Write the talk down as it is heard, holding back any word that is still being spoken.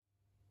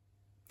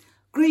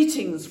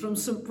Greetings from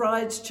St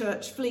Bride's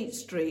Church, Fleet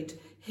Street,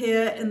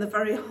 here in the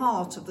very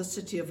heart of the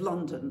City of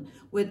London.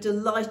 We're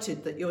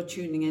delighted that you're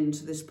tuning in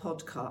to this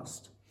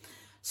podcast.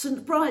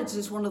 St Bride's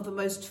is one of the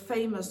most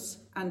famous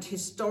and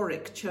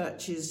historic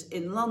churches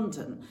in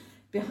London.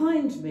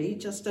 Behind me,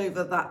 just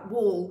over that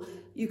wall,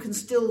 you can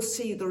still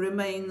see the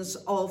remains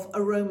of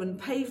a Roman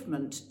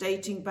pavement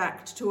dating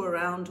back to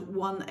around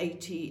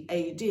 180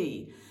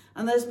 AD.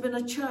 And there's been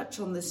a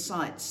church on this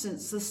site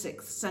since the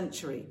 6th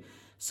century.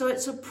 So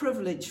it's a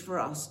privilege for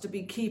us to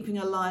be keeping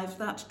alive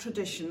that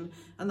tradition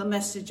and the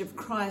message of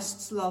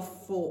Christ's love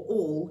for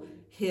all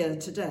here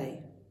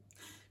today.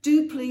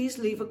 Do please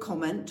leave a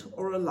comment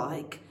or a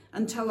like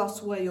and tell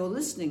us where you're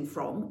listening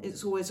from.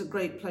 It's always a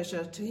great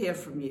pleasure to hear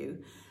from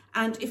you.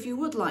 And if you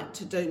would like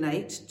to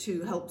donate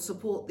to help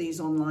support these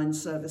online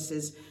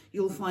services,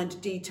 you'll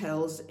find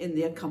details in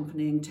the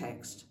accompanying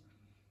text.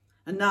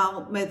 And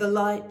now may the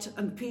light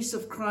and peace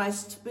of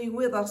Christ be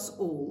with us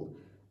all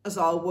as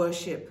our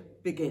worship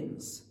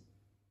begins.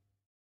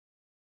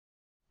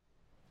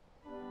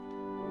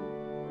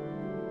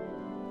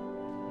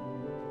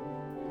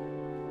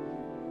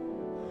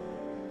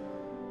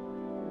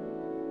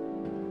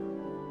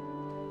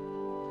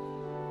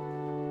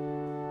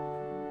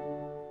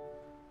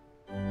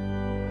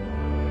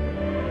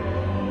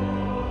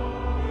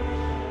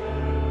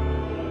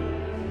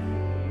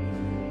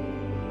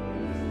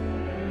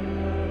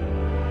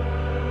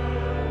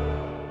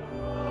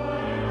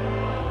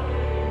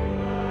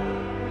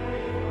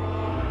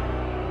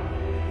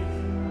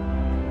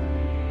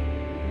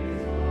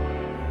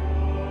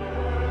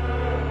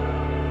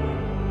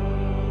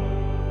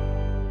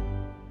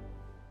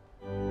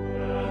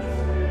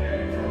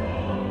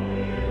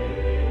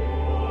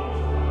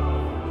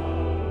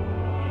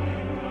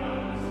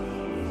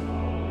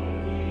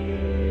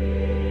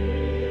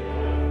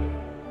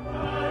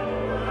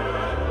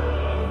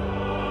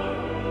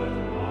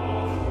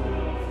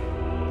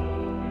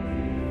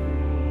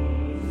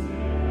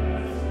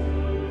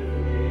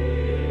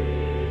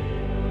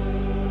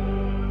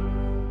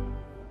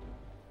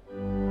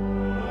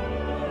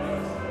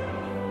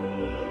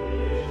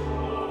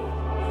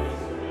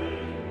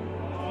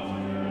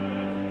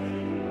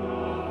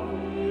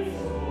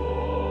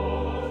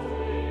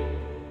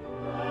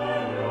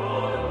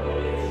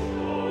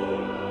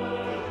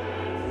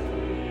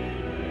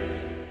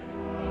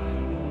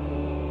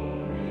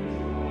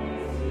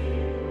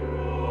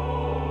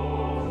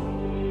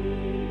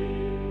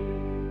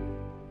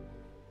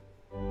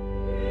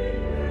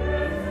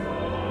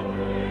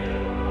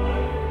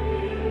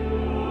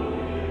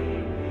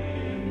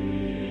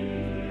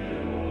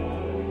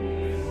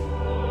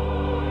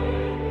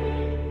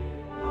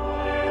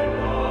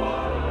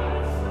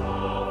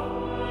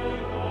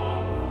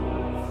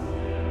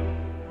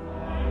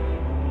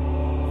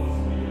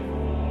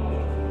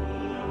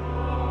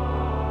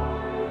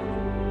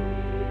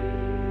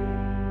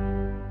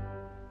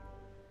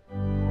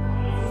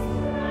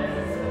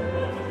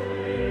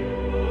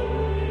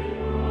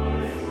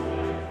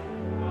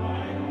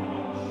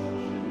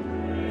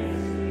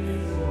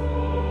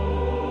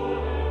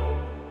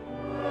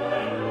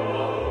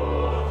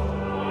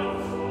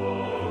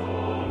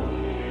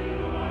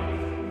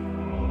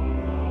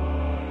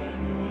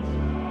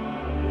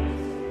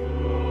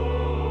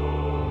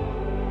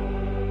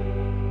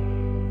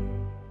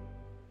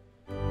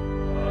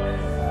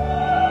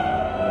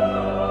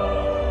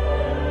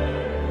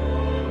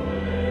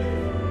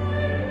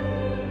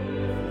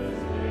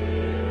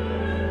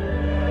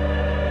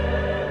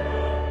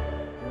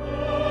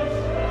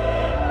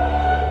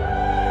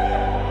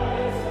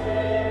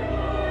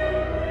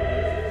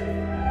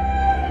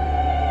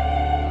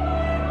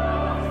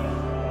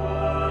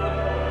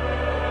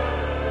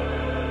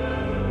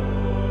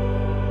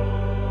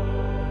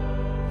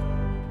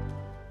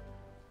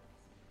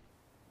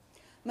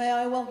 May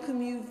I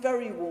welcome you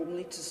very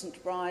warmly to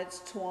St Bride's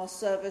to our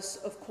service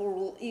of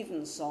choral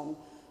evensong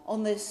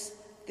on this,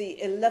 the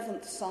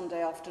 11th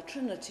Sunday after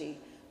Trinity,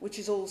 which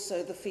is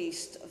also the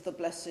feast of the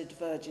Blessed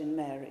Virgin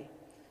Mary.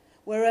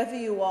 Wherever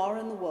you are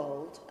in the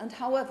world, and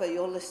however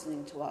you're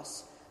listening to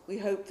us, we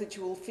hope that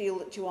you will feel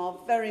that you are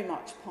very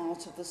much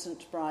part of the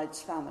St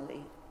Bride's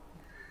family.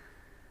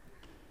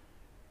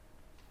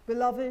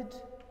 Beloved,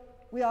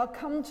 we are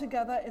come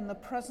together in the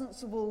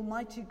presence of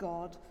Almighty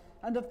God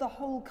and of the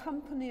whole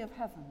company of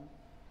heaven,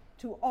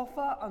 to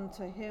offer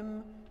unto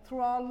him, through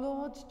our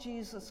Lord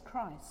Jesus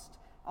Christ,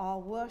 our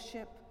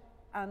worship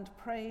and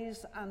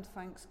praise and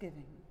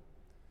thanksgiving,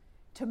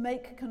 to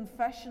make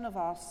confession of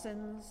our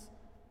sins,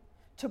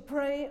 to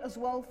pray as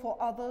well for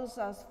others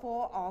as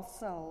for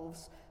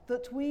ourselves,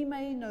 that we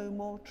may know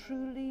more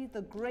truly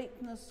the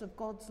greatness of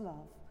God's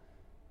love,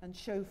 and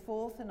show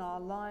forth in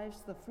our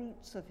lives the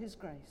fruits of his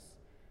grace,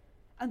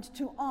 and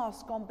to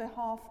ask on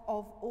behalf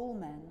of all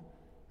men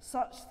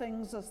such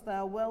things as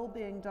their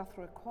well-being doth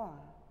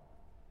require.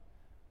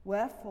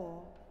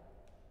 Wherefore,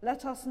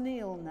 let us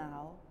kneel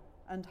now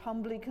and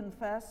humbly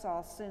confess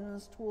our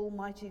sins to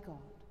Almighty God.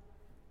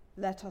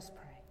 Let us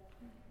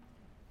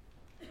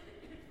pray.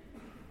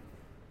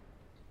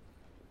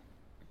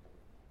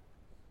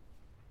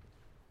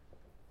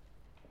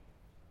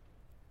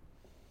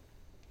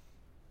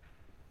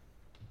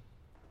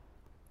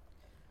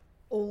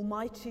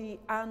 Almighty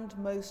and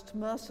most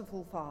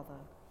merciful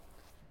Father,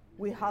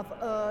 we have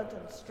erred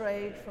and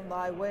strayed from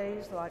thy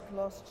ways like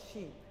lost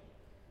sheep.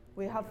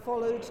 We have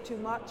followed too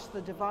much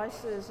the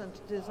devices and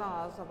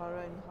desires of our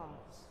own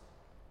hearts.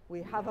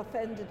 We have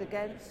offended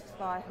against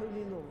thy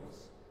holy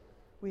laws.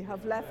 We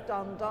have left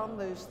undone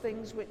those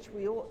things which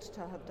we ought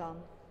to have done,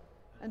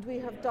 and we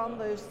have done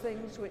those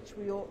things which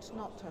we ought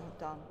not to have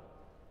done.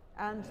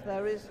 And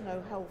there is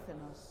no health in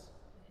us.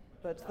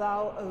 But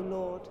thou, O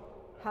Lord,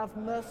 have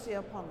mercy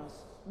upon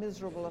us,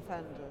 miserable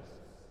offenders.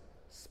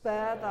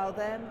 Spare thou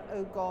them,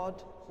 O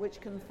God, which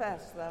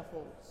confess their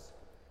faults.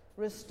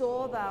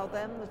 Restore thou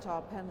them that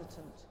are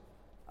penitent,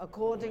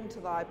 according to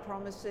thy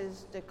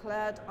promises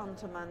declared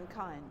unto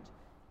mankind,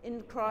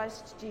 in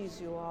Christ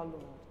Jesus our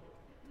Lord.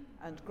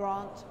 And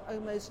grant, O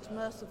most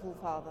merciful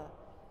Father,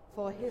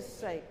 for his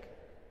sake,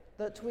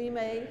 that we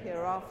may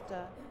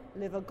hereafter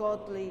live a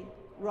godly,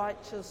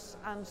 righteous,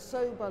 and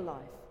sober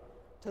life,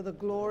 to the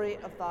glory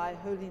of thy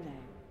holy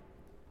name.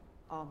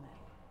 Amen.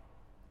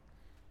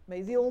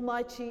 May the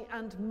Almighty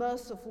and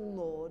merciful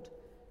Lord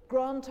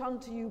grant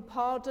unto you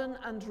pardon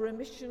and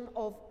remission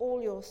of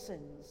all your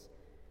sins,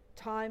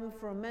 time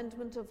for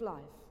amendment of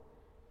life,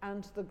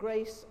 and the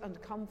grace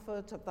and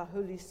comfort of the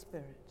Holy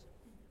Spirit.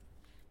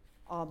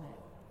 Amen.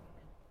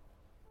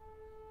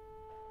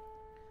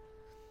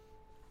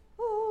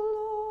 O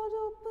Lord,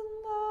 open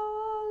thou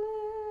our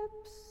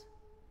lips.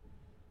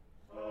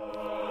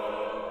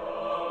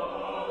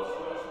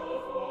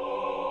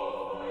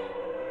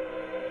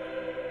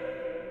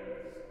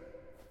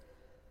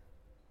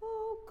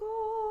 O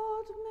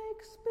God,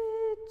 make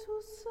speed to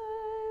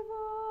save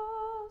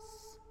us.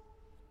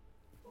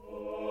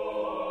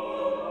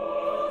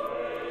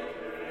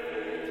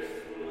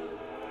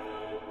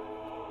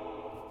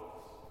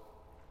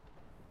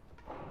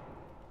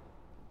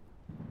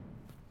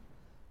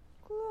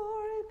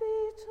 Glory be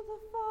to the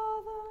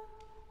Father,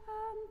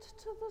 and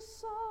to the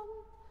Son,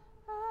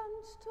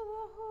 and to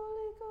the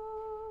Holy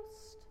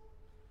Ghost.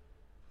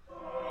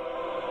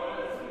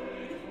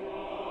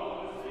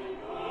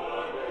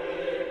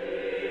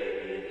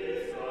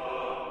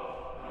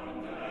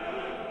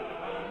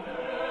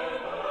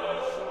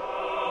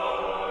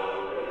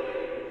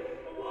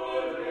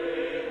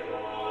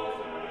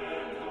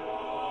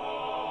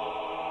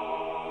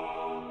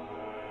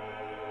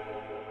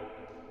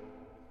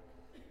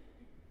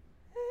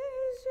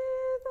 Praise ye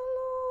the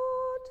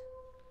Lord.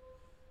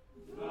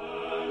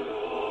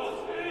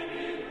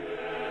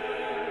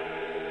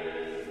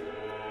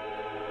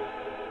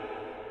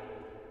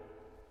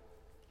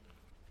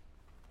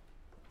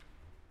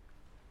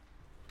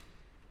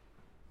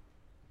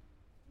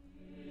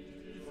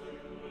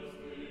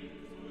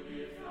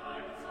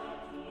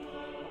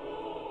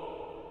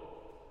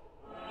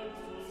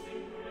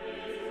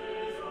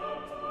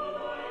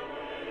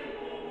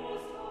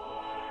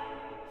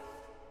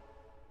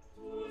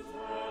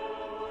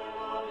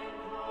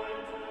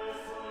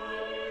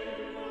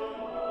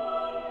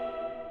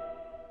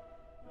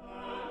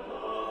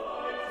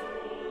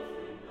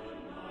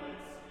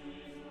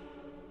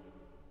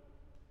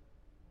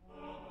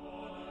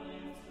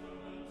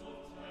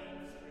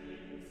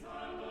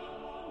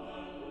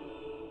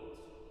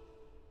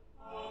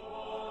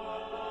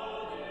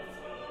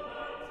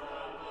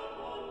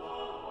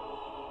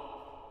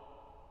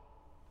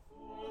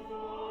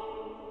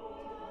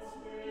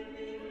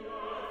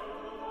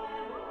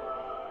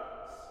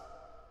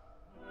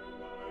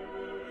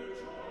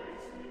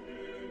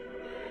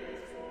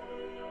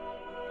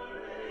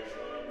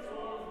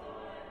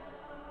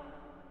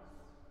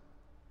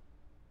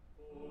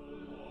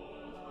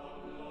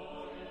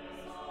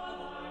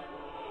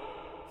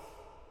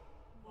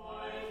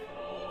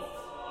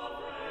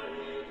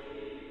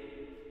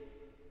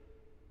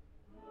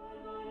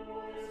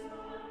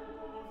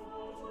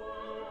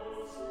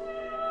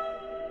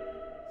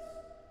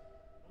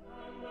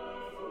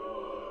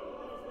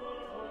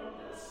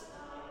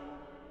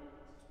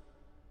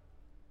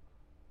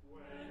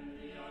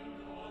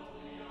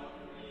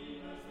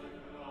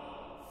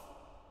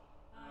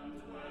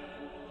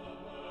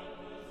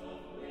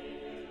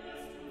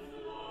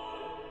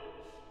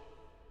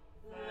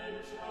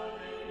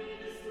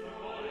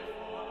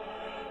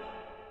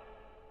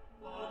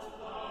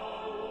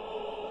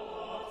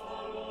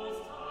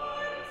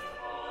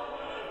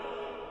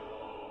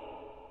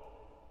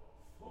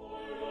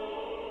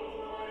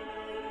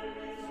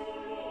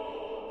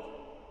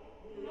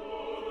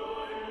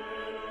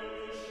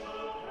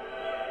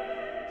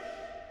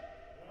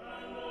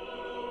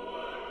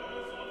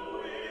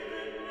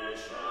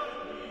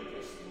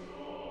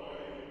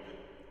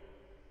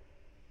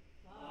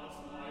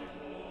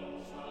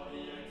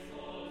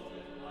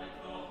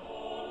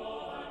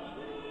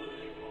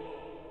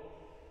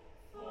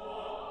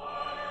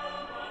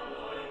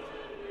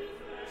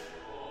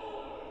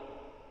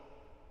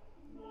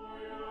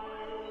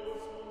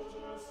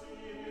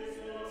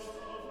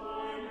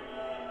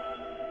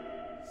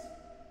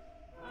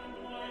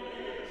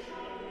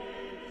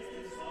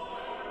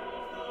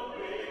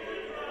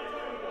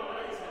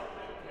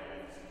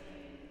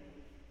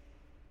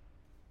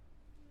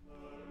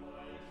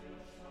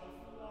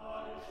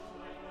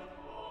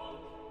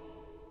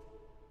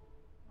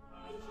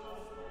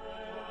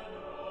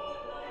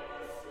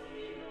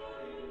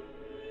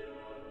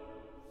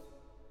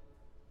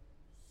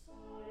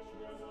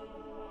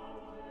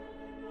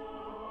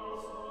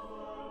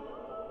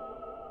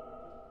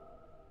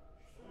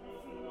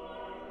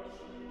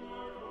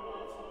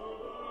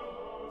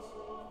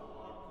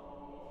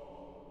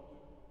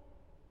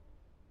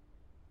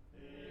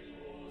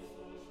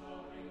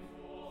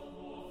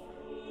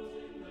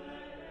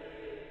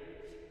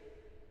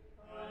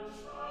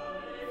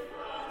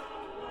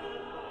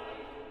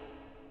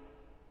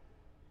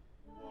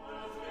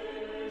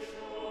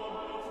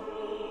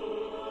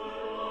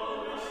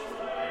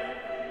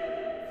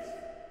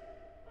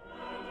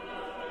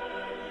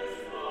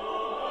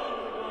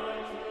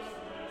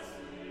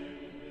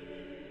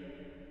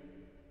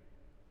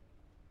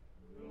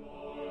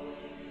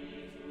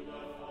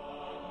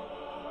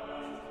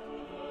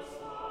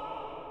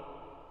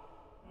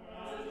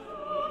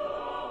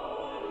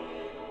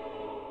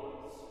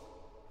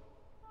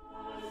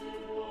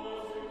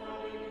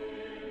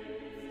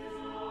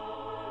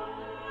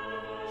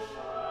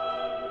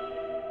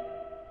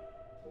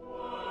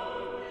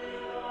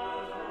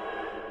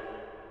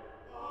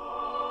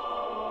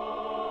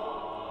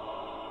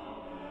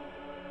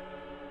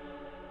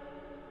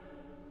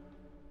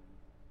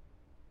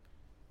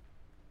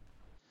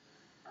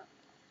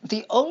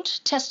 The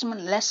Old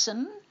Testament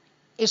lesson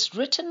is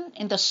written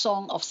in the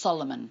Song of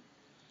Solomon,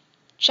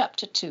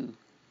 chapter 2,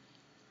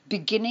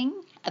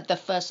 beginning at the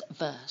first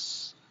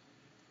verse.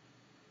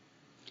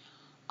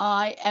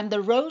 I am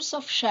the rose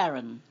of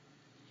Sharon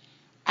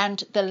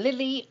and the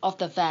lily of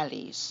the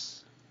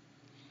valleys.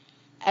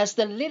 As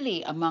the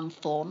lily among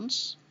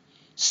thorns,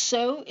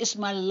 so is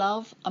my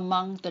love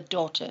among the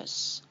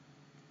daughters.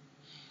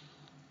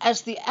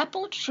 As the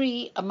apple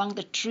tree among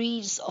the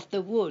trees of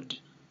the wood,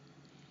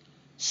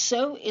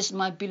 so is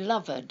my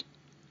beloved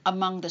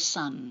among the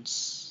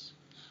sons.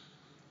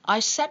 I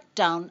sat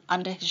down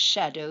under his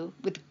shadow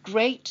with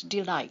great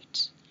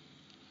delight,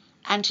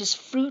 and his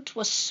fruit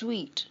was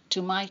sweet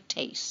to my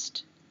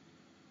taste.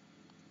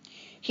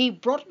 He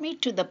brought me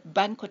to the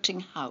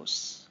banqueting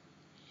house,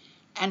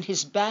 and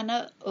his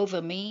banner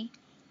over me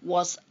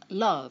was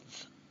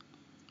love.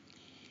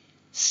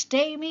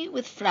 Stay me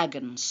with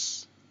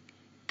flagons,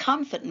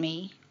 comfort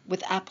me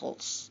with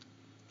apples,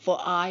 for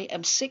I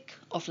am sick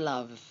of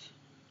love.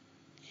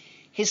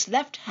 His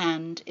left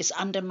hand is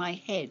under my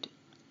head,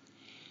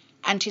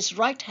 and his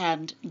right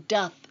hand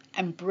doth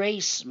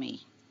embrace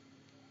me.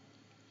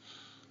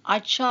 I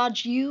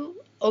charge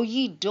you, O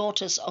ye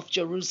daughters of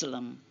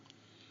Jerusalem,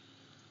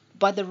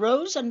 by the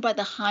roes and by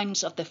the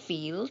hinds of the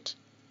field,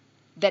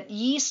 that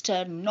ye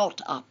stir not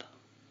up,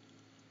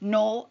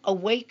 nor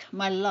awake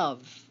my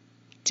love,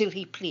 till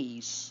he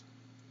please.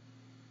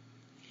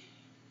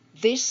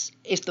 This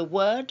is the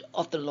word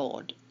of the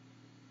Lord.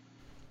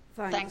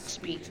 Thanks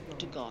be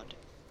to God.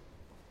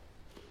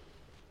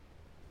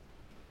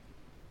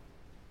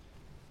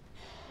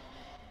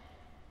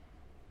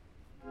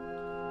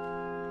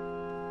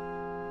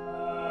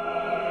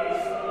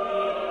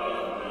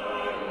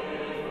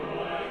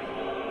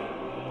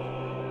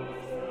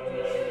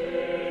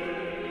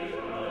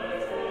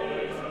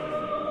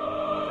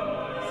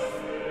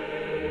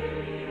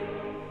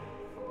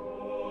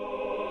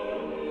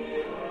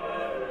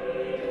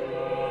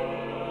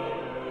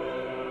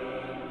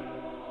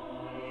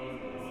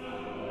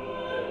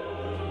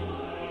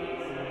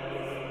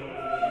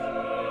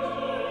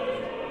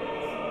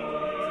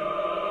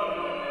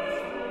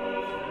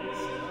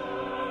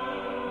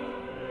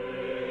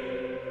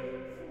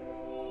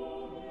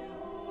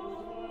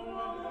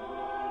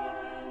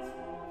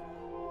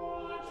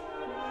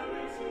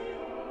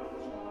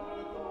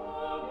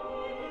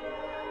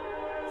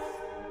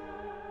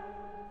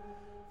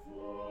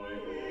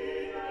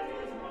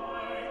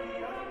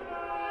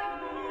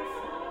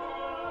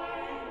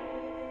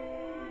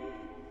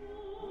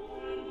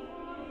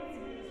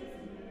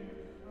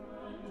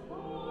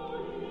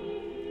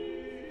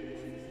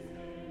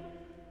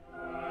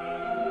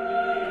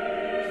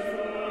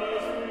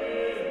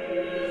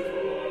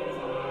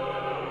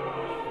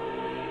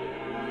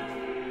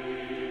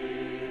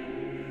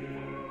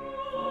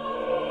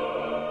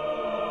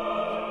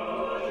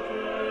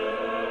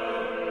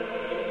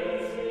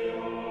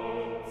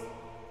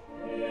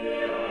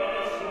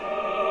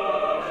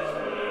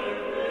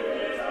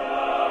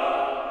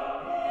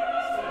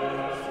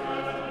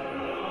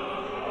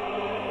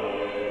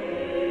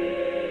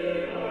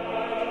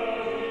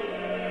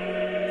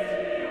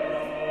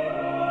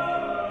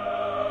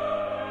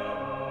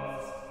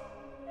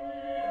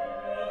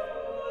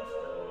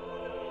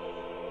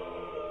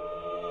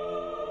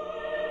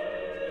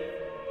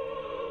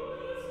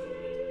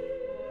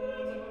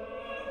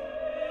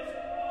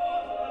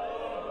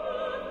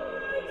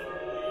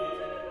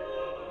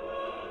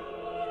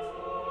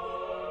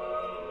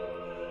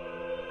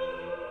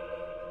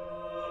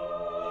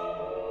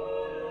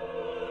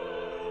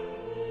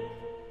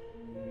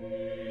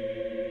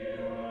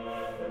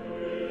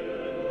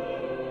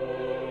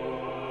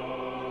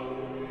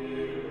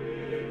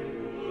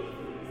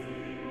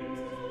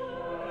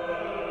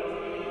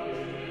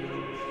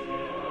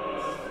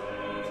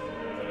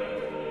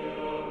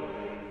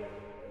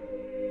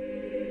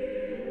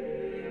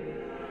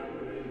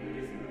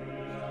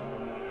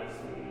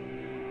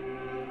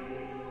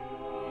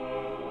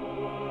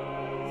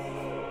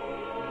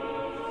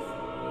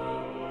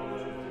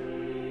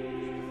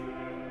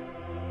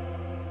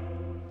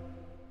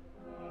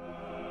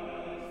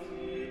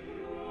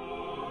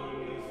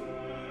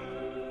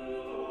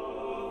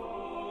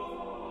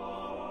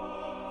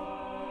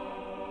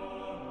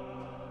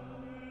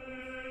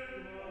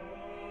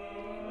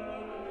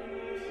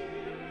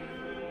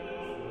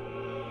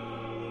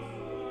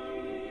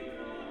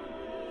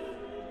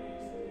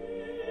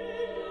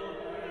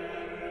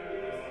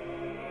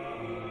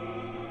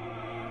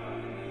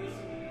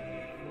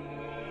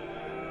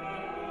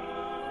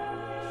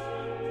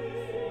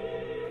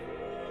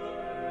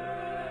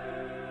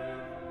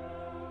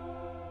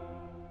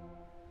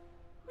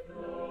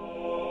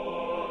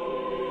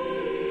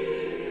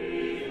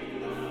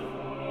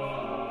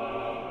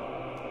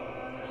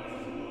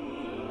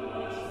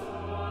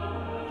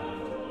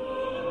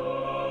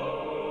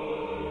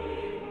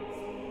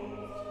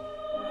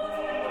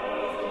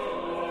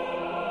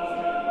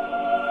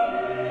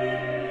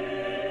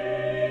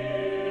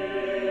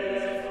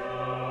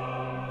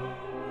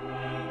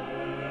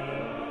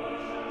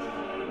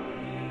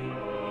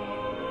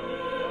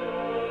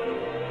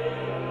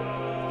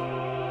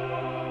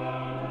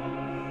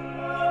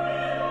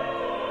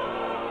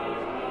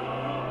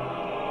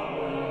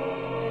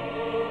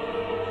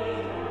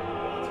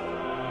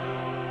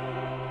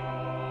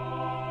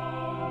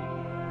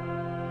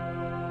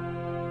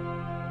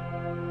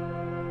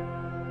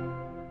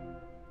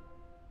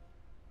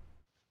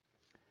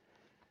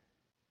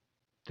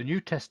 The New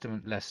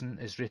Testament lesson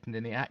is written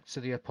in the Acts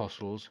of the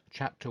Apostles,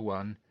 chapter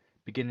 1,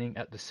 beginning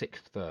at the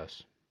 6th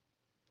verse.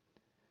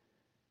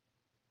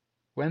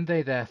 When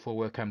they therefore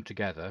were come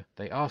together,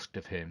 they asked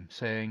of him,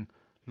 saying,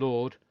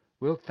 Lord,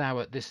 wilt thou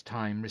at this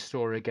time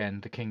restore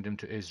again the kingdom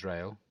to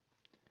Israel?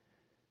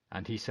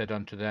 And he said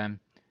unto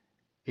them,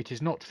 It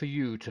is not for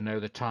you to know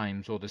the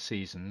times or the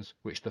seasons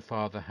which the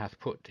Father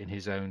hath put in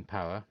his own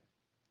power.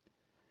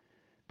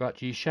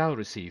 But ye shall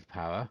receive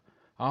power,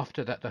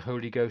 after that the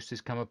Holy Ghost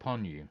is come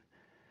upon you,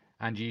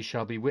 and ye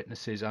shall be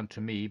witnesses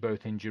unto me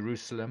both in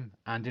Jerusalem,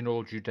 and in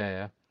all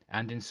Judea,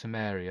 and in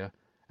Samaria,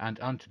 and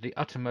unto the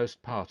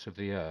uttermost part of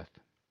the earth.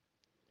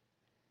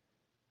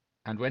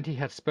 And when he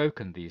had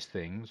spoken these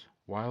things,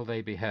 while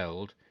they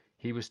beheld,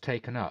 he was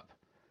taken up,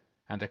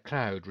 and a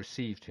cloud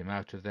received him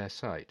out of their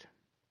sight.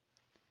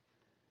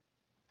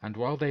 And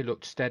while they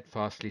looked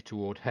steadfastly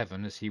toward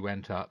heaven as he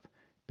went up,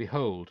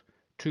 behold,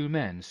 2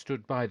 men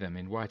stood by them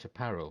in white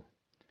apparel,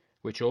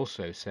 which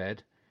also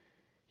said,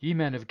 Ye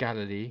men of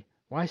Galilee,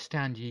 why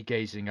stand ye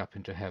gazing up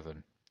into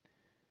heaven?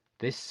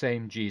 This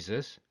same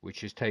Jesus,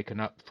 which is taken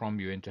up from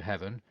you into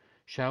heaven,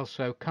 shall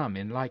so come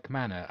in like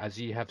manner as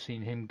ye have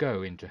seen him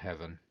go into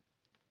heaven.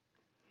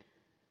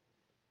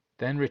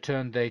 Then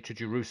returned they to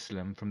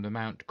Jerusalem from the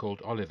mount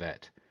called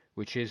Olivet,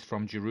 which is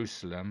from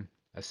Jerusalem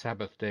a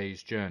Sabbath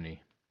day's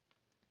journey.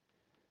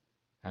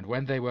 And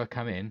when they were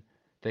come in,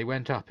 they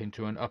went up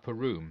into an upper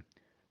room,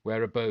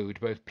 where abode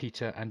both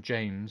Peter and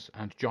James,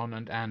 and John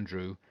and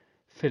Andrew,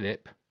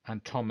 Philip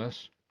and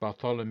Thomas,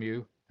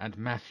 Bartholomew and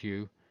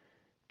Matthew,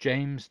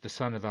 James the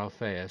son of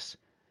Alphaeus,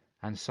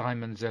 and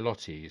Simon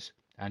Zelotes,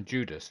 and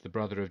Judas the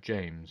brother of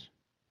James.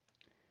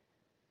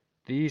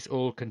 These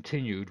all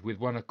continued with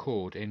one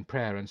accord in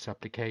prayer and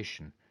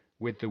supplication,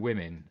 with the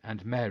women,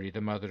 and Mary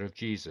the mother of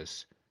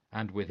Jesus,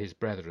 and with his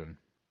brethren.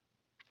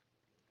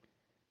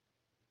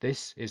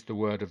 This is the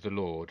word of the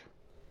Lord.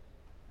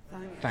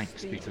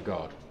 Thanks be to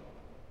God.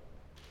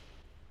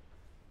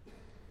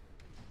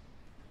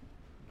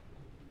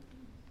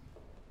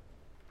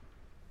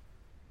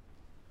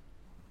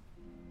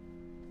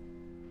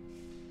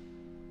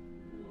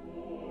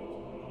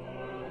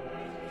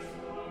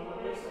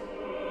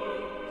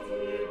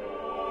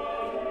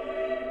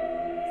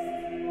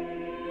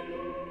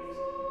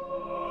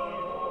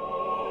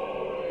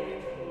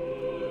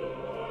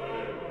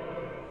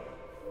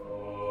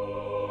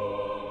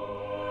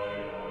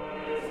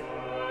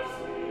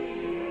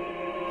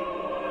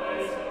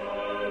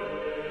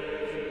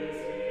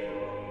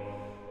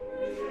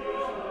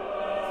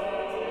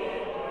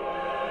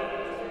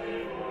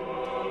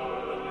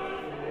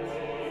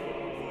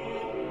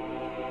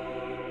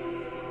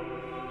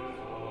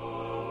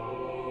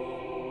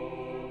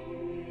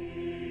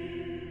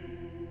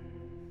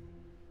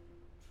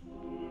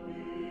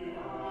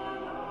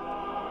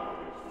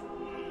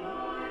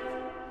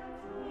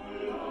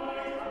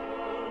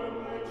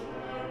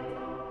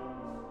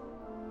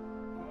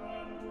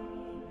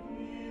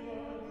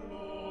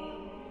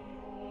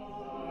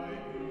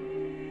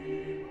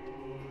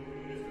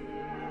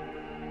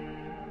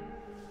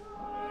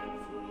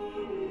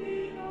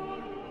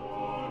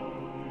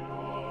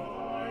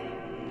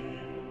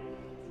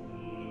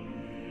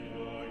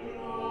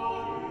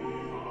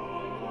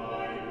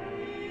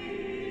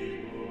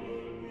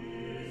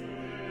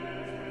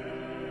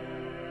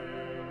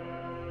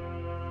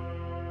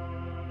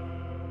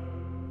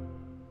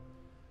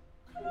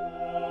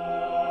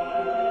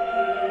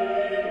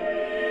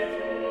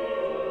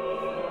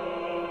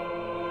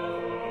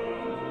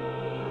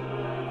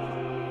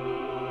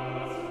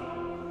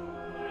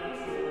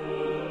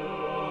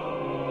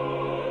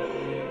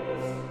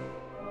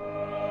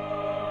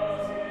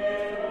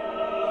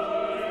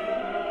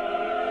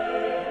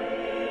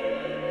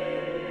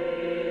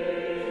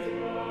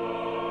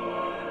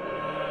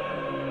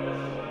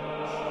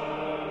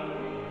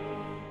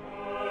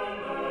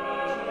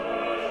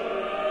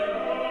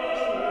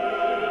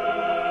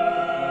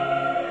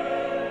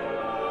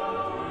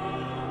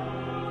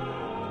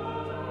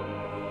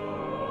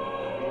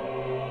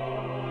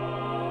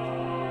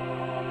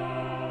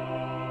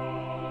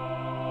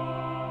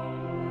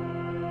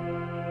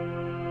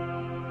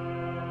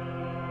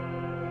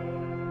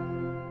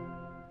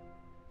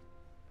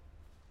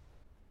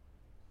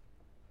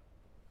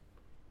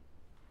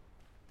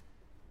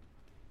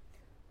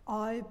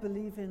 I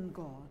believe in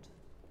God,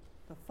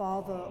 the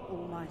Father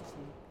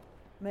Almighty,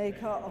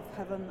 maker of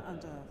heaven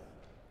and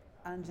earth,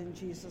 and in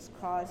Jesus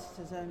Christ,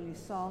 his only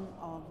Son,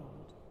 our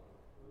Lord,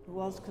 who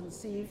was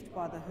conceived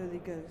by the Holy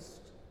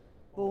Ghost,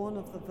 born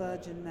of the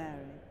Virgin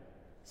Mary,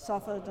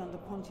 suffered under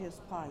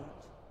Pontius Pilate,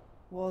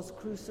 was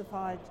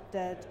crucified,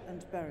 dead,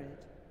 and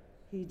buried.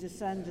 He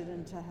descended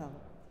into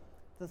hell.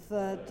 The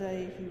 3rd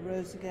day he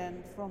rose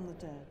again from the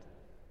dead.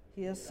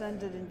 He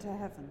ascended into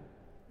heaven,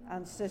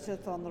 and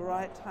sitteth on the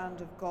right hand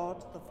of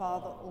God, the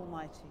Father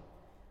Almighty.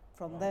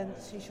 From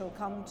thence he shall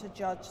come to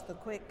judge the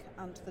quick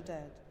and the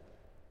dead.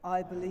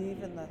 I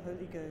believe in the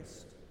Holy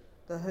Ghost,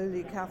 the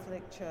Holy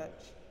Catholic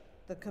Church,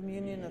 the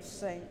communion of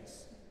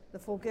saints, the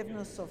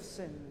forgiveness of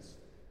sins,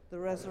 the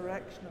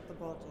resurrection of the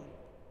body,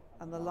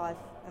 and the life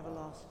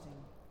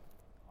everlasting.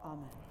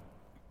 Amen.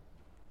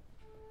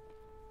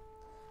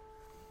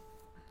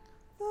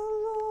 The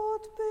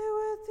Lord be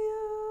with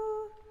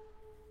you.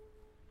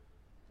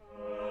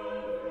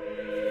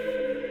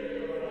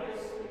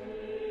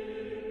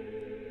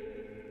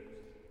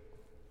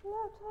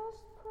 Let us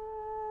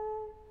pray.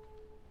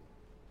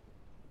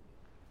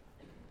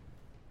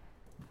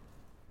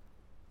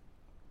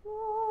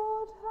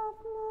 Lord, have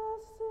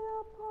mercy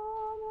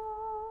upon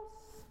us.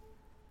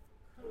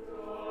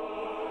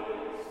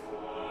 Christ,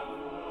 have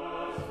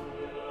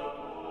mercy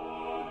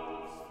upon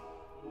us.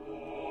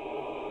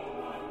 Lord,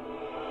 have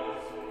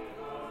mercy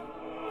upon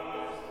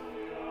us.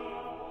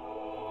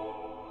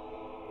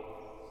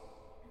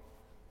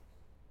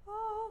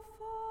 Our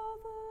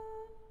Father,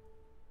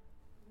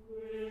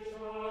 Which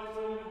art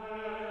in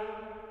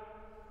heaven,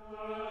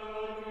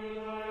 hallowed be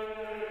thy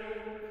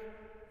name.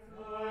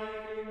 Thy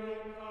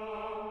kingdom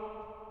come,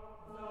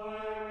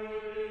 thy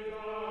will be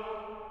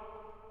done,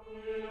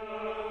 in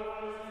earth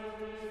as it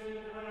is in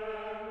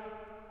heaven.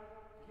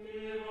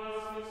 Give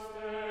us this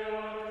day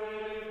our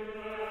daily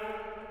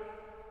bread,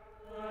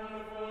 and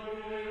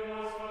forgive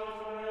us our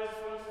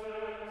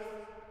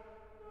trespasses,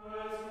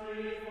 as we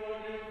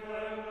forgive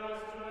them that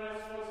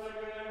trespass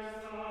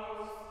against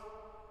us.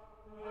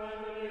 And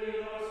lead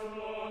us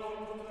not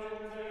into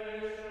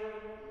temptation,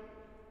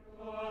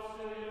 but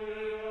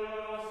deliver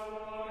us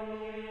from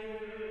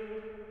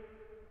evil.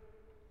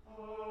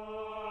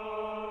 Amen.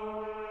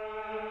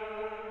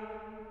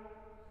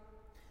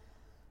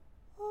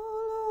 O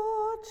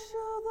Lord,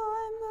 show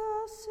thy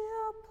mercy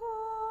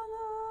upon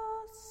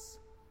us.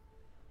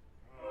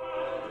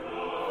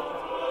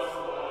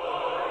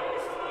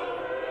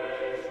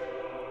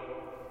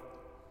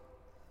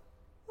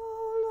 O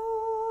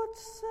Lord,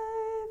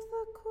 save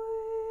the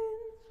Queen.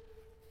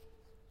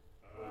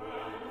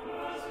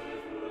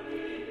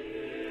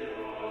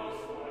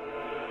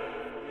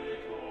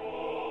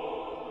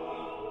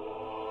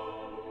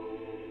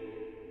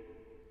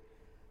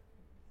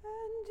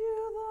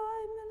 Endue thy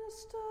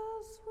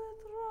ministers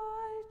with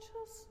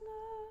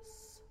righteousness.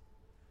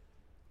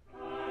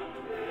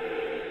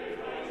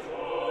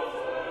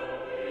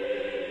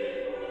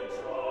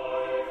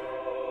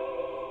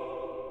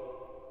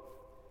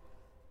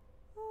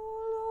 O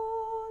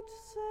Lord,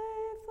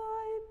 save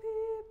thy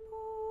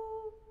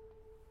people.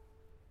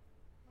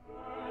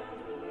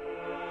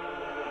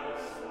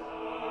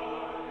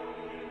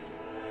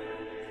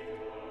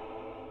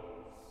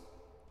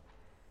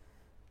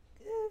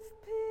 Give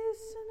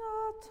peace in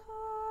our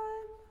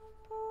time,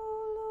 O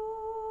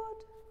Lord.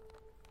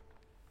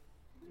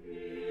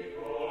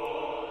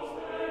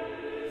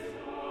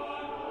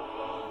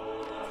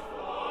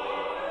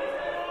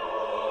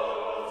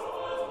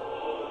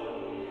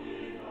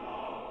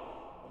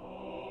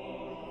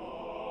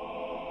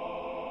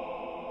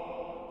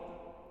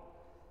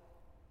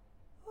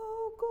 O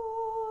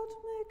God,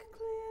 make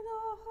clean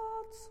our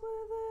hearts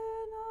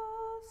within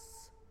us.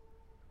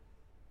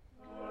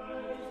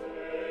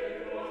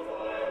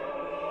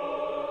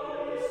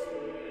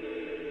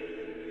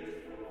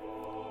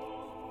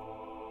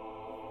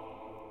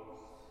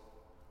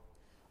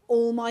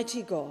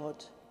 Almighty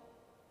God,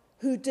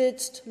 who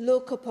didst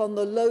look upon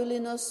the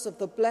lowliness of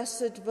the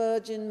Blessed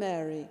Virgin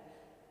Mary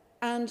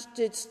and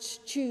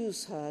didst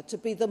choose her to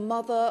be the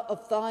mother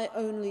of thy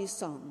only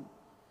Son,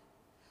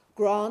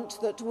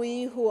 grant that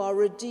we who are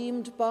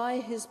redeemed by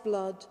his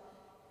blood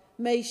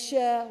may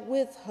share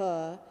with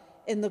her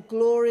in the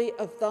glory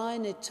of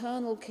thine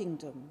eternal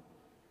kingdom,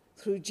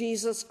 through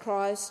Jesus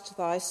Christ,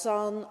 thy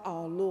Son,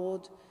 our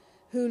Lord,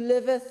 who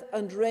liveth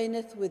and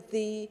reigneth with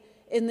thee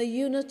in the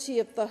unity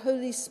of the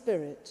Holy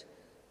Spirit,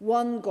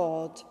 one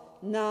God,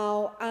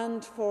 now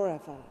and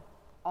forever.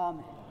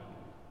 Amen.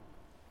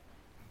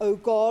 O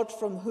God,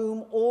 from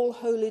whom all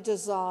holy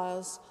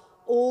desires,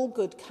 all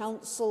good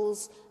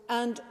counsels,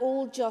 and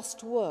all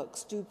just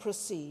works do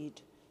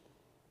proceed,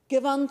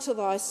 give unto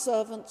thy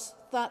servants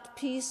that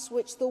peace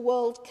which the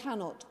world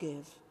cannot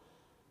give,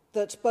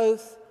 that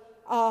both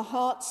our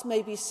hearts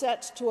may be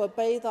set to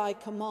obey thy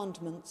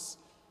commandments,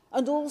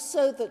 and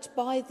also that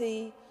by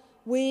thee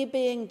we,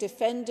 being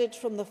defended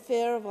from the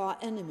fear of our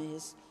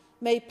enemies,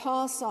 may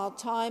pass our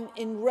time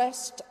in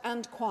rest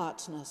and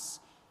quietness,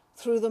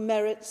 through the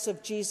merits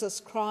of Jesus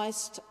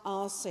Christ,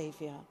 our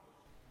Saviour.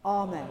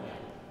 Amen.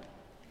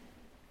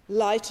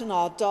 Lighten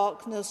our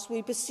darkness,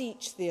 we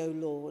beseech thee, O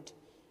Lord,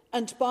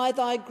 and by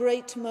thy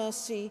great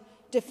mercy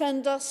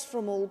defend us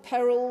from all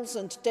perils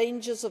and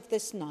dangers of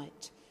this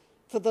night,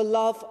 for the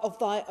love of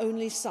thy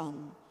only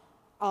Son,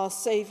 our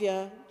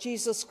Saviour,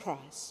 Jesus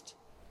Christ.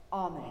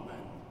 Amen. Amen.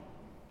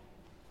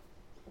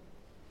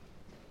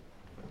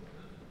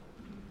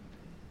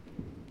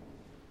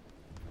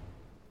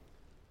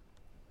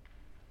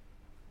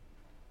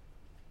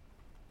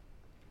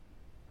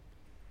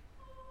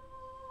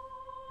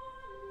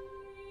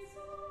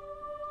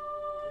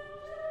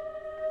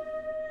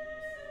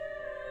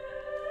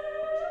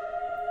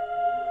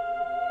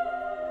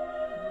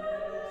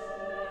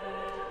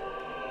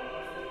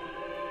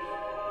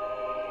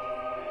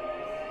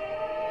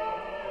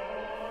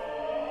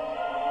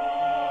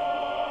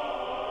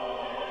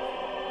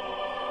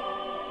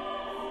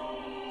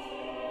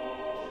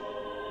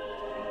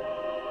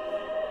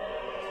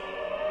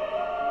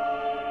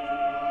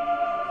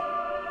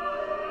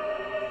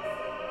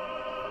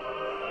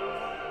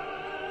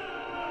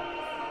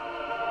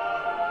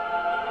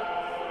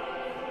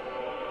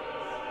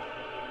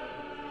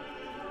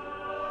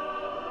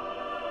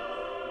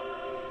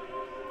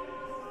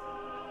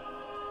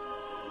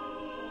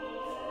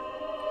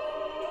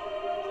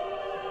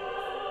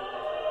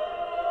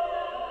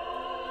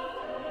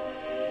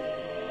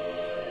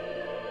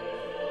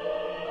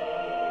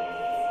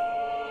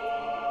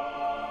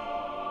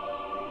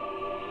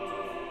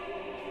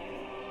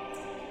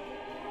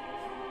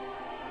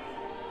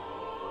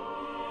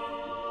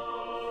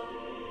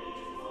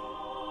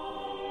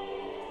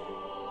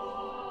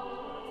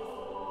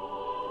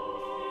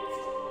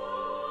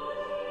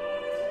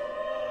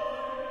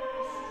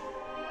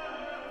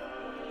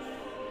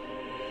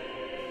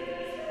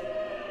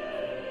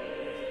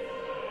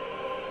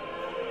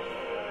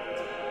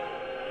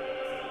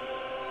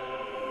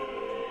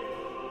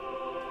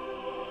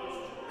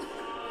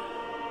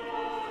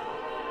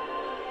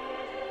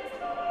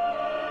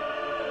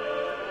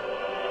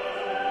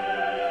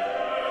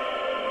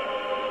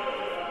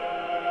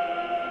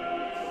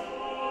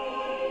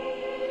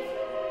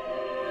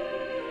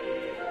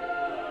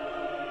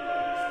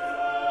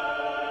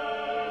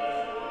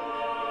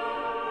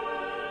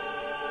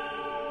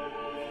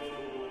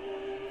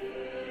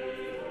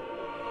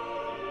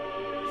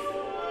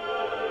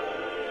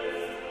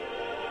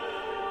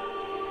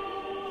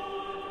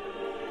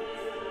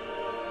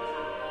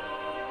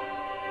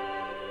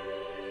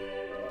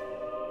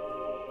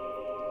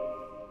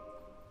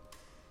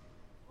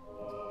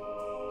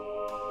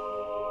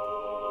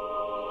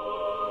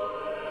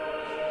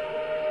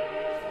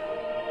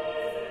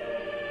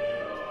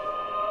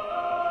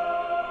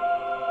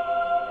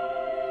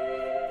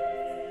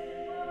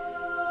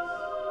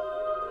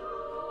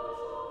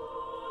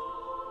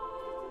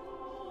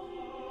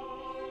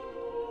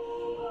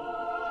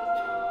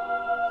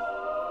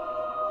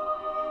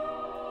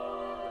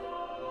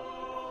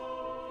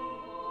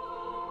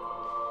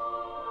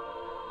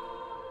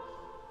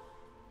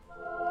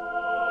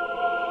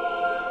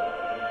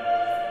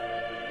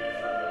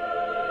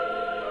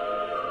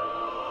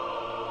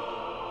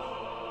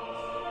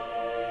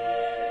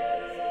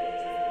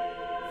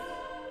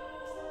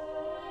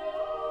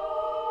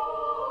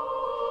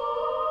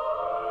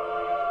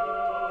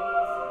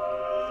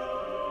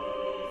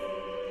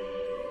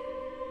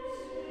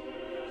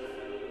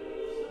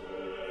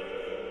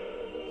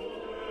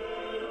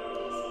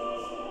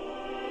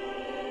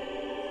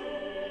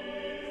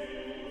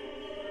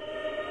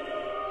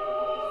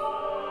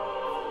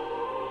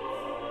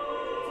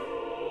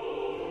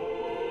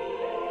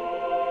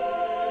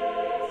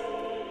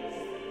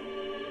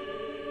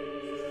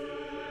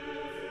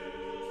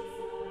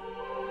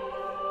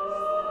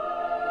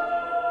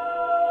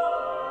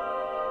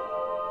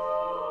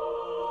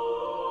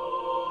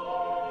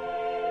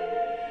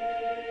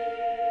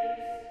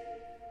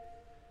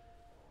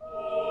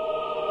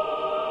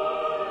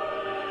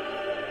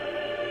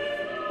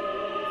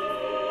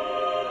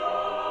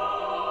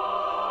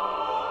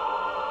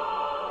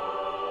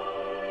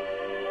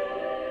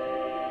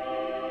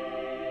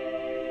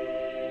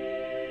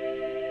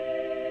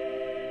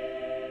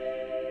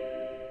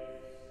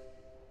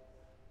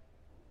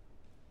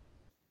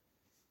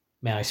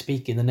 May I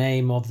speak in the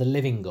name of the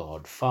living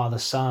God, Father,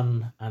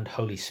 Son, and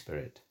Holy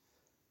Spirit.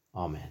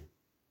 Amen.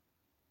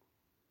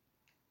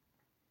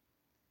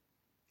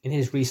 In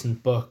his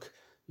recent book,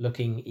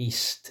 Looking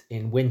East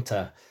in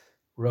Winter,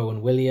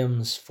 Rowan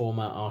Williams,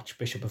 former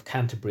Archbishop of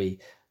Canterbury,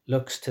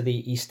 looks to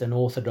the Eastern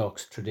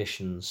Orthodox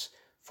traditions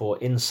for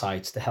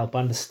insights to help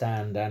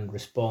understand and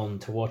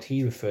respond to what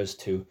he refers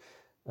to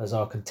as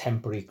our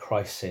contemporary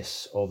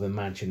crisis of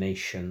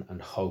imagination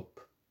and hope.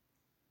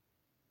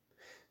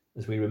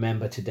 As we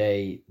remember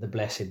today the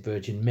Blessed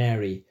Virgin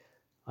Mary,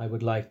 I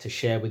would like to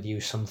share with you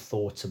some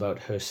thoughts about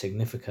her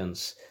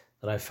significance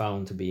that I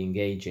found to be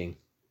engaging.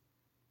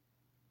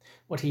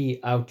 What he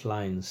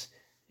outlines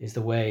is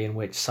the way in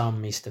which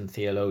some Eastern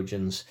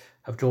theologians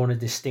have drawn a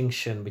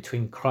distinction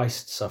between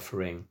Christ's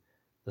suffering,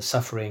 the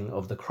suffering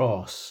of the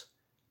cross,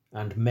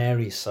 and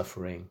Mary's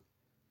suffering,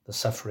 the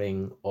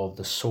suffering of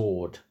the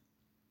sword.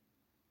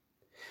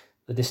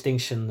 The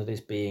distinction that is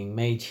being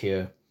made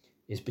here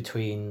is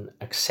between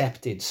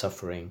accepted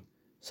suffering,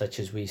 such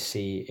as we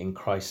see in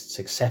Christ's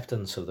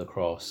acceptance of the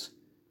cross,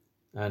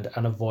 and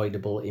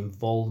unavoidable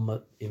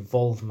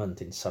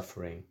involvement in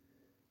suffering,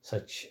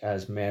 such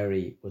as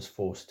Mary was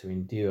forced to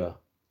endure.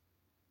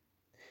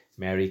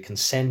 Mary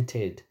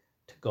consented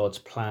to God's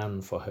plan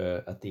for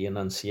her at the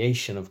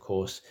Annunciation, of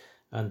course,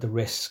 and the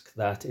risk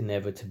that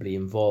inevitably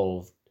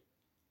involved,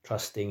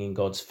 trusting in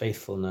God's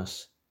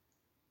faithfulness,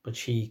 but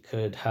she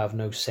could have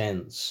no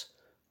sense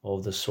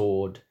of the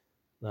sword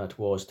that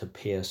was to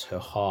pierce her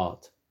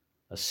heart,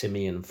 as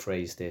Simeon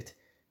phrased it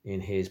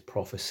in his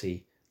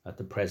prophecy at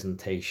the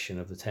presentation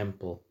of the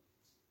temple.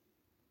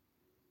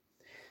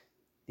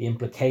 The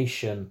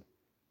implication,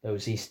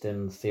 those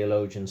Eastern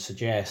theologians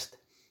suggest,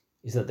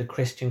 is that the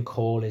Christian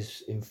call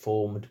is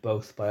informed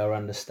both by our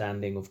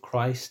understanding of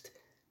Christ,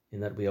 in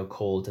that we are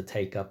called to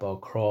take up our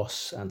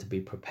cross and to be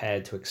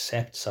prepared to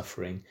accept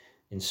suffering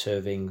in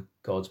serving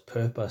God's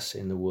purpose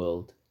in the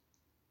world,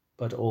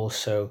 but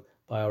also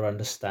by our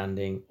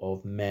understanding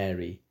of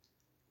Mary,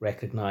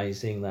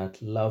 recognizing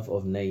that love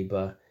of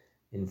neighbor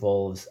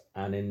involves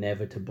an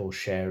inevitable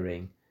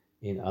sharing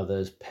in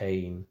others'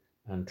 pain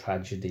and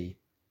tragedy.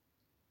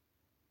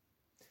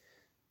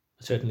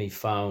 I certainly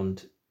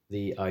found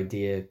the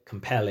idea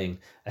compelling,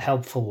 a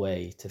helpful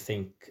way to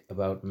think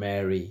about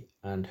Mary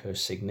and her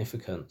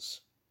significance.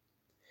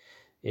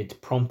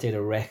 It prompted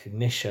a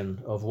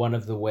recognition of one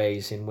of the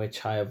ways in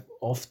which I have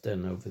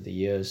often over the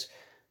years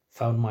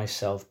found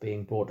myself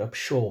being brought up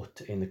short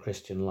in the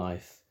Christian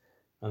life,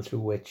 and through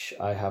which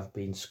I have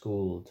been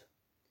schooled,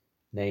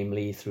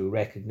 namely through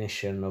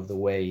recognition of the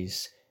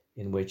ways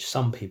in which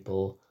some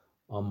people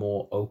are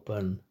more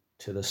open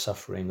to the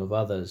suffering of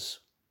others.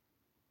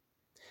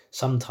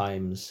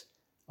 Sometimes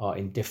our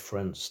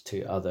indifference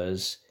to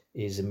others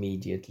is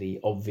immediately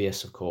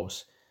obvious, of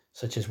course,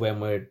 such as when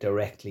we're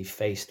directly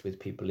faced with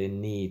people in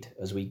need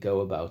as we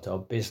go about our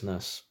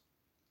business.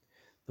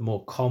 The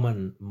more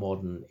common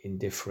modern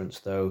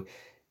indifference, though,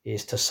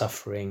 is to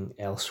suffering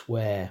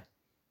elsewhere,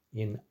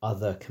 in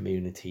other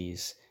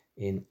communities,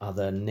 in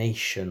other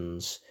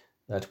nations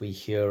that we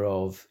hear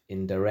of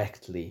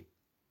indirectly.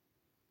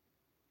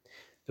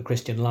 The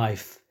Christian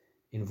life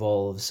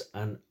involves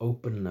an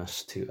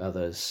openness to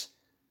others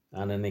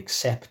and an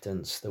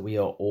acceptance that we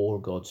are all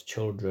God's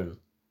children.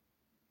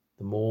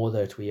 The more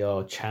that we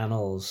are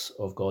channels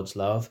of God's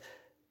love,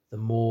 the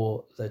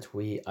more that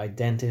we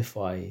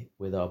identify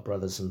with our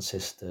brothers and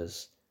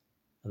sisters,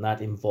 and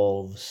that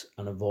involves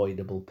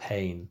unavoidable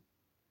pain.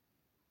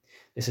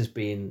 This has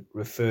been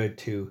referred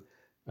to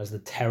as the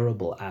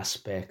terrible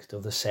aspect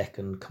of the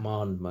second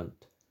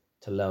commandment,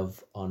 to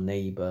love our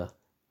neighbour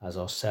as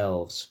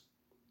ourselves.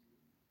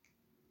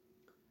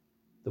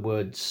 The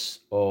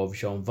words of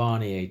Jean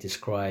Vanier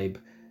describe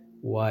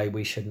why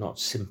we should not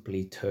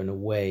simply turn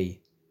away.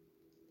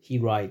 He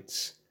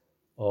writes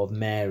of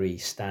Mary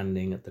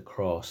standing at the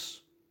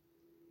cross.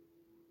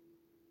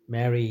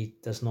 Mary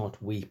does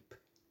not weep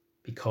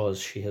because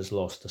she has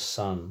lost a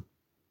son.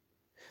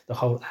 The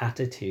whole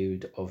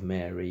attitude of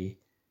Mary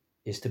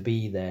is to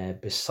be there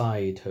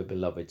beside her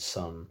beloved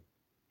son,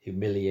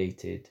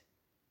 humiliated,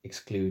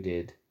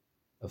 excluded,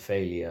 a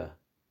failure,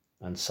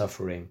 and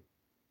suffering.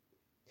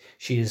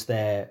 She is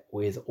there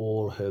with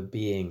all her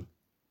being,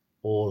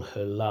 all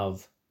her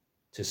love,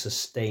 to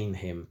sustain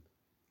him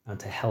and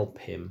to help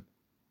him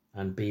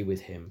and be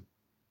with him.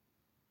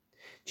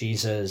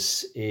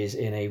 Jesus is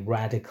in a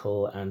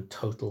radical and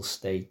total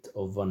state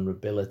of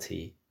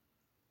vulnerability,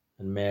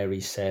 and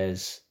Mary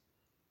says,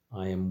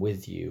 I am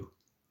with you,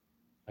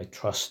 I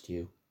trust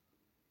you.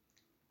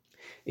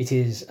 It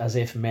is as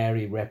if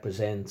Mary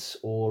represents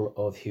all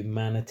of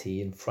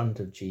humanity in front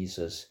of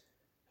Jesus,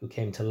 who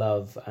came to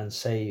love and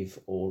save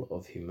all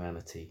of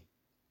humanity.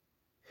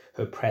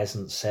 Her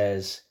presence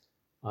says,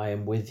 I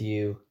am with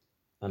you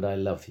and I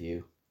love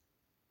you.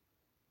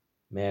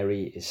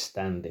 Mary is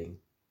standing.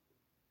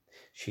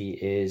 She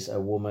is a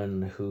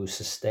woman who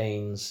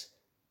sustains,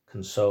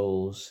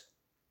 consoles,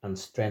 and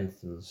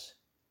strengthens,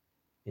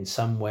 in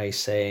some way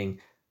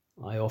saying,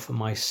 I offer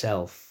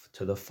myself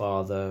to the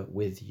Father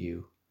with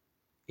you,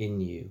 in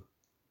you,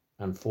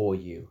 and for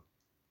you,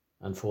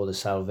 and for the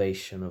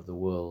salvation of the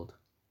world.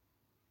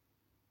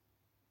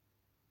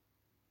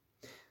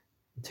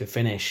 To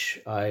finish,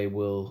 I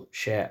will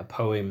share a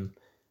poem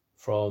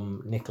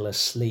from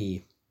Nicholas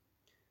Lee,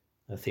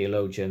 a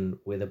theologian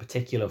with a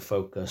particular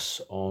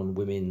focus on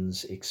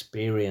women's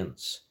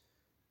experience.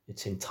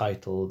 It's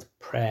entitled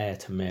Prayer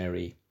to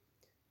Mary,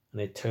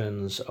 and it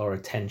turns our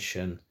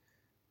attention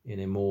in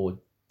a more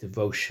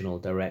devotional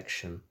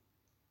direction.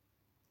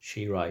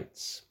 She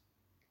writes,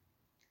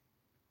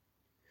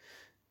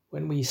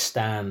 "When we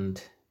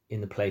stand in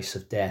the place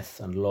of death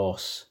and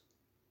loss,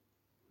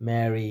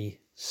 Mary,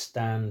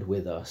 stand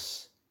with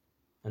us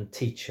and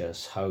teach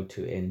us how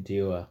to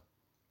endure.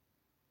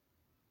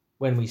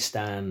 When we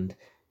stand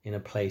in a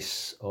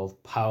place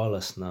of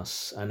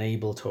powerlessness,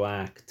 unable to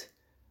act,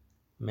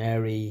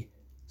 Mary,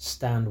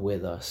 stand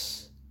with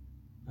us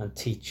and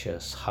teach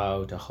us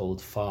how to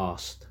hold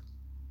fast.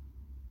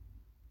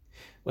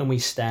 When we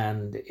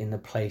stand in the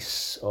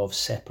place of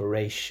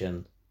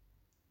separation,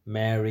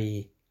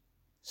 Mary,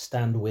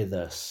 stand with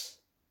us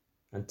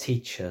and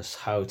teach us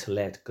how to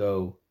let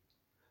go,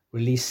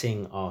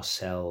 releasing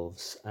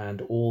ourselves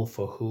and all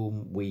for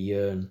whom we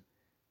yearn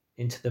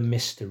into the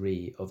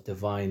mystery of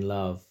divine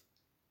love,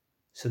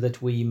 so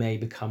that we may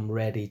become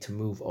ready to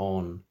move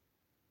on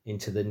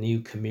into the new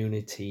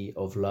community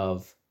of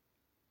love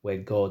where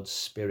God's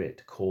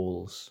Spirit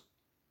calls.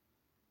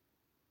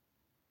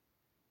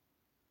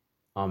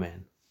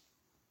 Amen."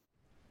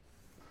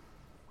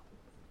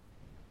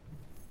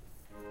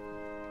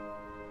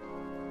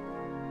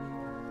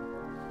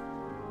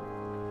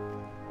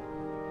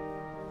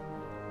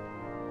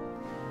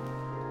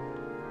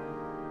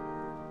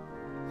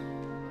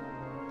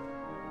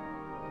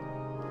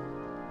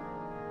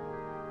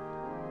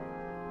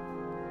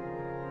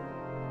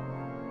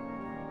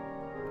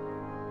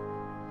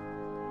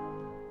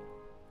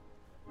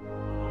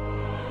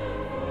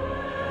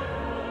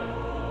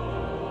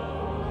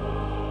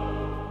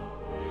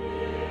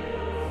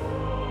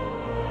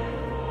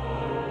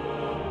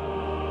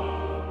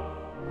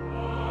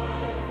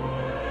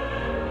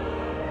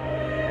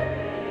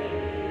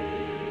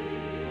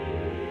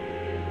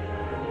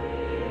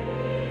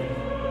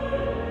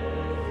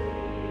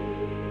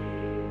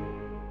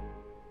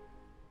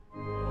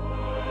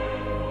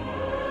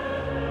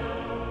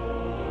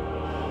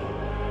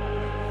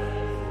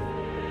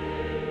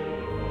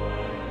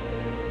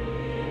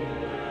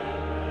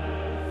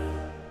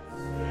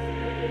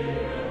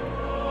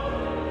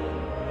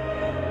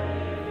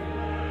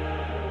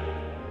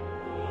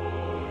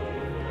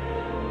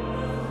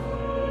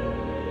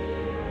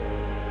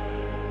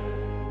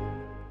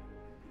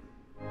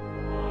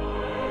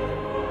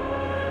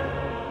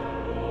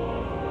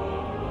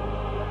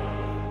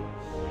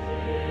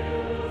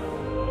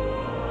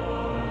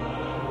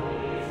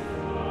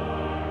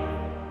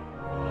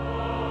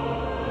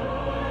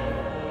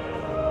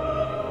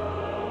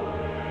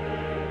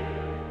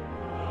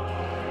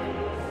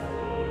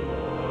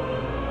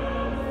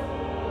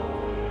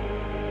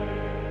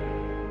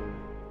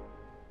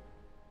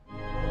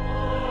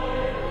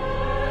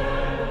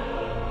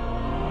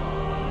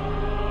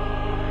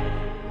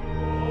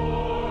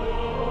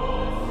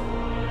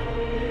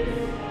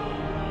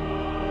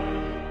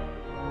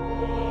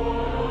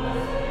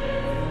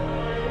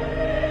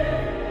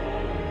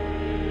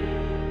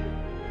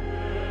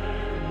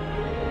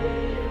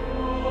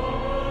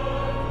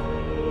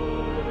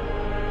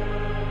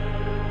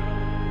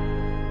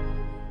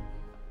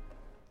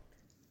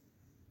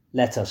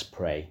 Let us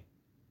pray.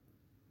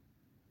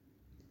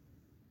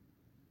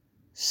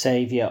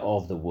 Saviour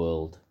of the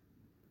world,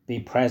 be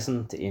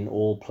present in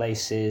all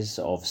places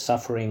of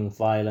suffering,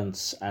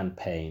 violence and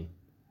pain,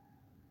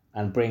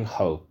 and bring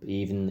hope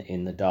even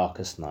in the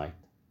darkest night.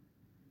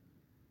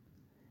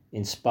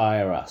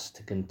 Inspire us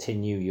to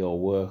continue your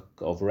work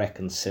of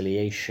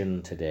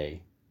reconciliation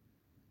today.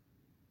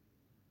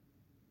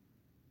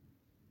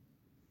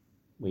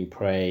 We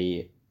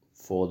pray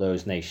for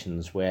those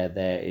nations where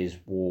there is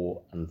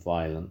war and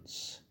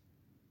violence.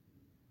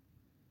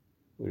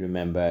 We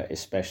remember,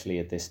 especially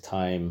at this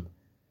time,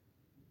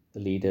 the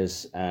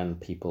leaders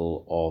and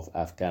people of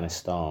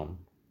Afghanistan.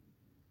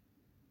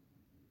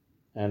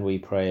 And we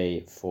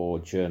pray for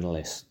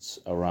journalists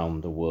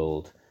around the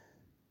world,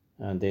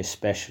 and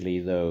especially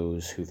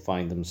those who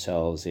find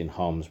themselves in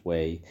harm's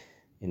way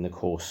in the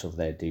course of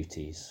their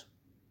duties.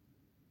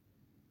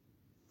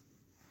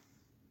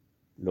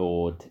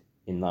 Lord,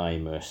 in thy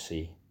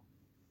mercy,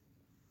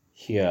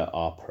 hear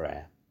our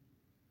prayer.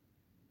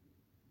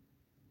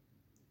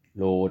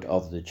 Lord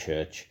of the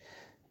Church,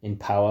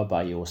 empower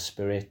by your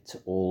Spirit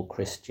all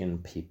Christian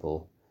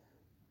people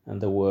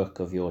and the work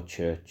of your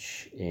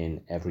Church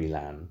in every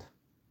land.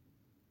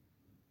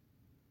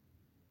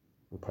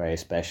 We pray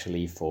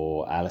especially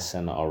for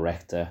Alison, our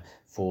rector,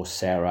 for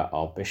Sarah,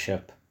 our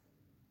bishop,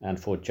 and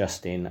for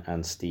Justin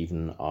and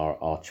Stephen, our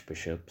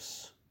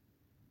archbishops.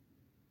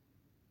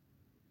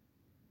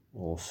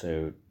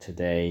 Also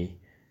today,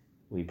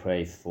 we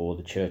pray for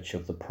the Church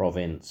of the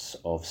Province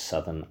of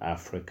Southern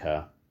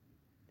Africa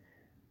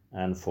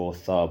and for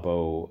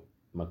Thabo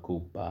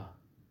Makupa,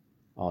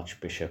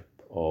 Archbishop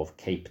of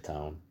Cape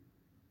Town,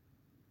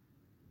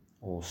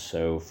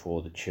 also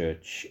for the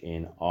church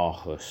in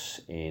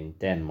Aarhus in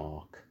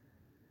Denmark,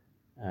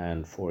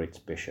 and for its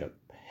bishop,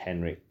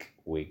 Henrik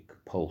Wig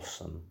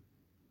Poulsen.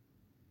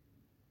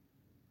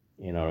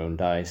 In our own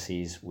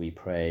diocese, we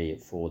pray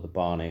for the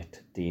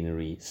Barnet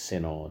Deanery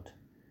Synod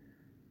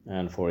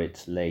and for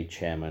its lay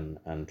chairman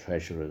and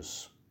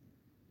treasurers.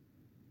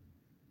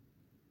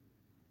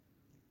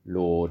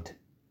 Lord,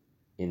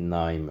 in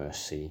thy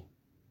mercy,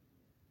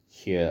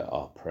 hear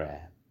our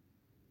prayer.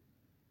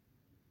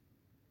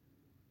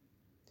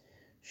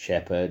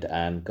 Shepherd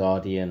and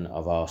guardian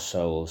of our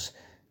souls,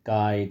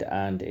 guide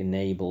and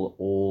enable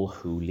all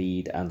who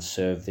lead and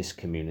serve this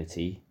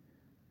community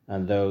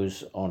and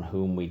those on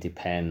whom we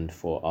depend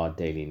for our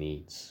daily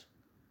needs.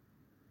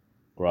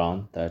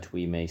 Grant that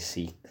we may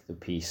seek the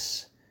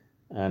peace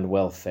and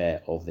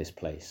welfare of this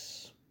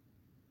place.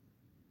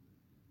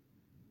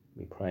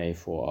 We pray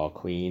for our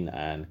Queen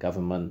and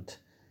government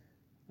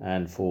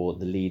and for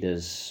the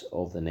leaders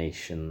of the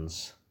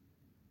nations.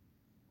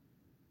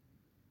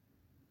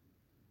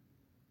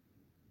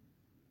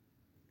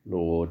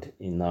 Lord,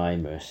 in thy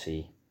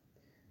mercy,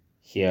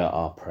 hear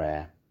our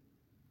prayer.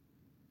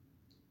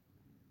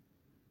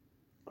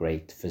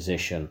 Great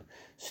Physician,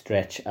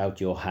 stretch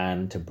out your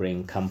hand to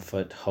bring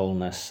comfort,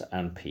 wholeness,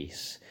 and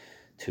peace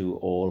to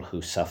all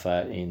who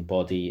suffer in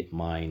body,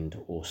 mind,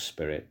 or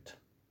spirit.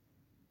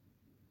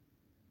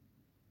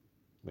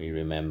 We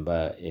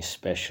remember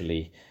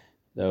especially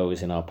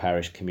those in our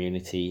parish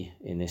community,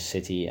 in this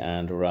city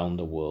and around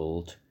the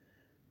world,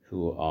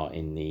 who are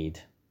in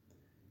need,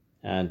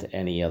 and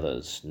any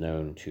others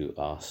known to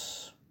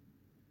us.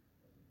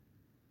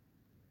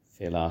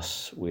 Fill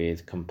us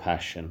with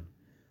compassion,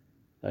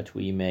 that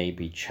we may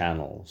be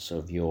channels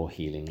of your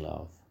healing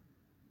love.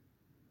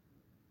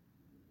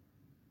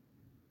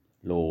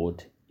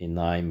 Lord, in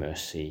thy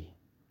mercy,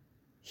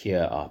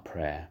 hear our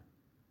prayer.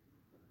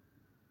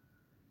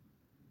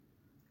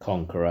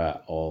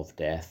 Conqueror of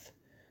death,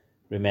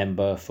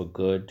 remember for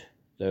good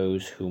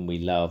those whom we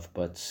love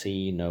but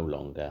see no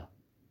longer.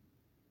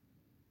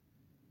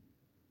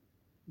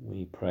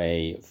 We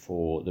pray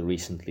for the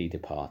recently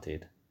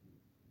departed,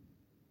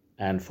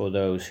 and for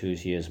those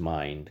whose year's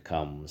mind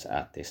comes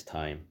at this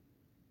time.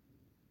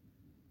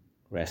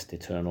 Rest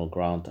eternal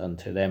grant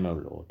unto them, O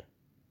Lord,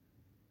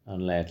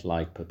 and let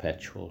light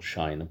perpetual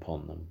shine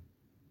upon them.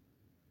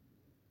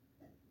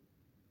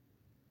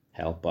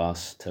 Help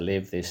us to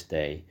live this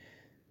day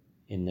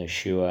in the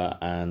sure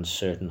and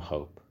certain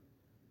hope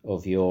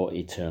of your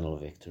eternal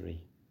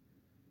victory.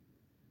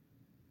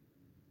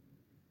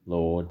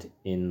 Lord,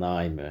 in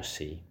thy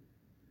mercy,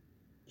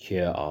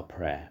 hear our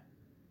prayer.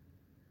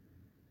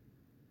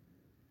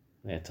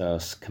 Let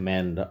us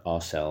commend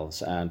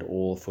ourselves and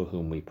all for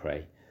whom we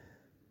pray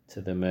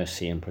to the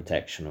mercy and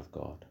protection of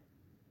God.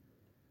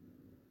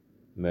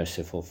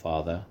 Merciful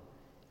Father,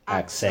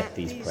 accept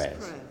these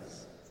prayers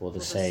for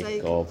the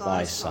sake of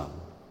thy Son,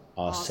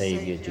 our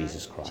Saviour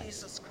Jesus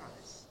Christ.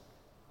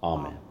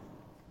 Amen.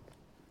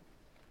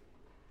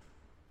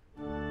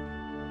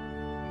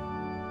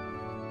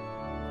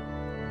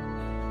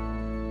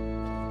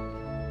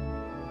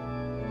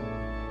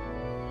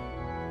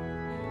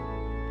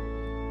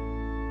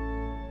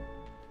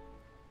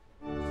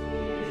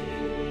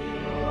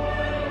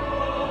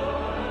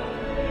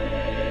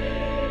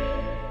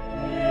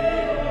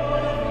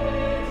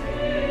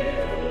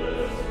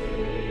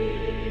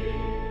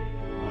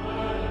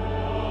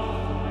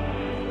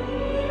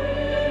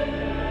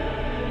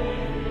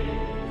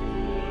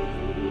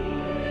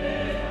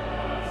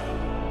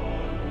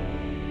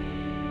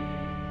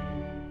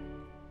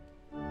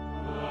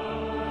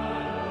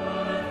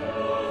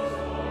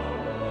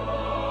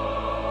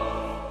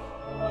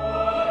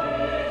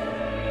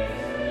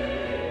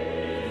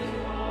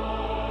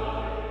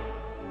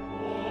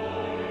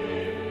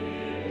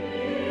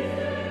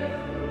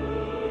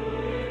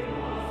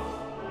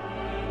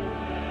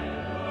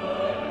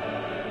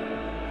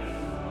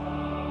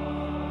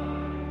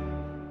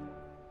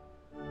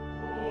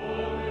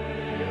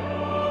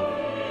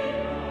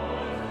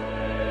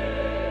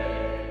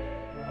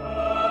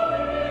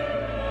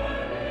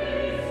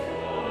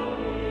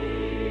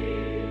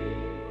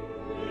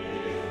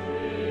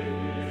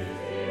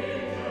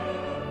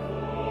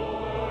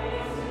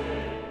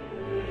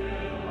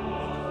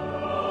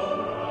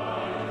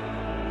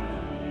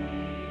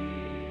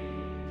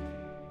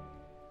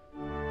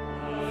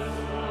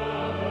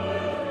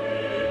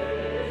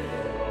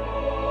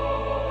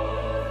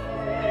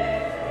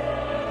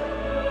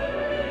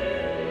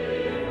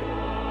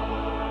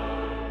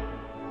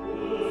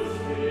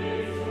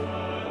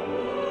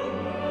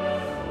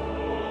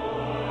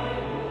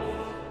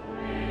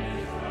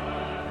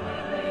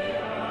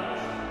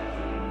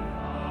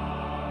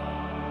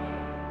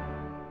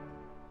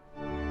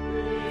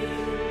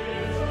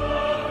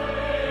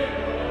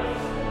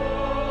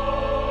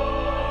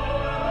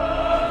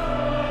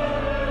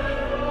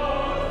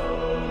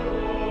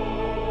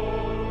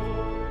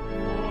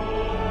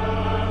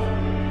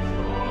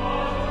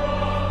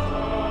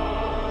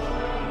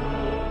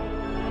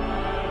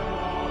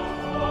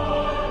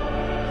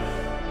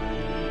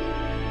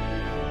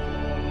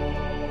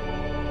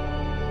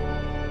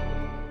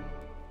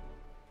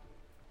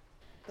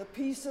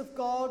 peace of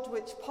God,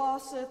 which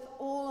passeth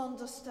all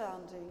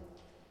understanding,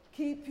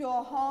 keep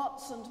your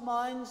hearts and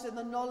minds in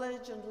the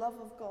knowledge and love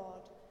of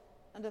God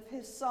and of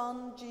his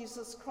Son,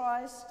 Jesus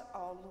Christ,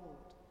 our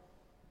Lord.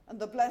 And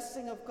the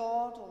blessing of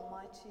God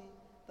Almighty,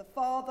 the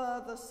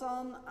Father, the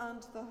Son,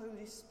 and the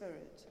Holy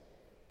Spirit,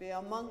 be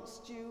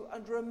amongst you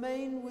and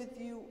remain with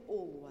you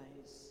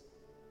always.